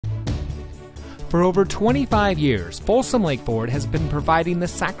For over 25 years, Folsom Lake Ford has been providing the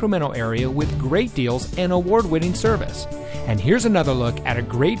Sacramento area with great deals and award-winning service. And here's another look at a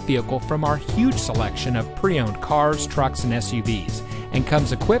great vehicle from our huge selection of pre-owned cars, trucks, and SUVs, and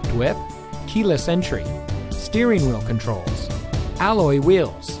comes equipped with keyless entry, steering wheel controls, alloy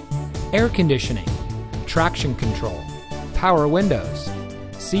wheels, air conditioning, traction control, power windows,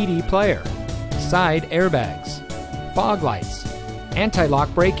 CD player, side airbags, fog lights,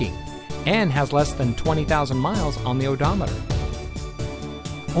 anti-lock braking, and has less than 20,000 miles on the odometer.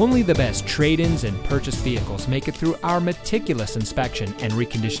 Only the best trade-ins and purchased vehicles make it through our meticulous inspection and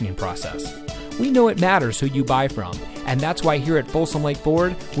reconditioning process. We know it matters who you buy from, and that's why here at Folsom Lake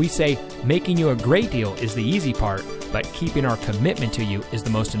Ford, we say making you a great deal is the easy part, but keeping our commitment to you is the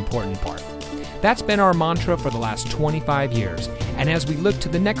most important part. That's been our mantra for the last 25 years, and as we look to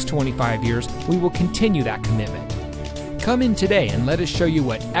the next 25 years, we will continue that commitment. Come in today and let us show you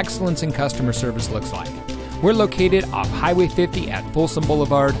what excellence in customer service looks like. We're located off Highway 50 at Folsom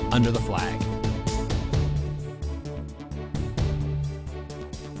Boulevard under the flag.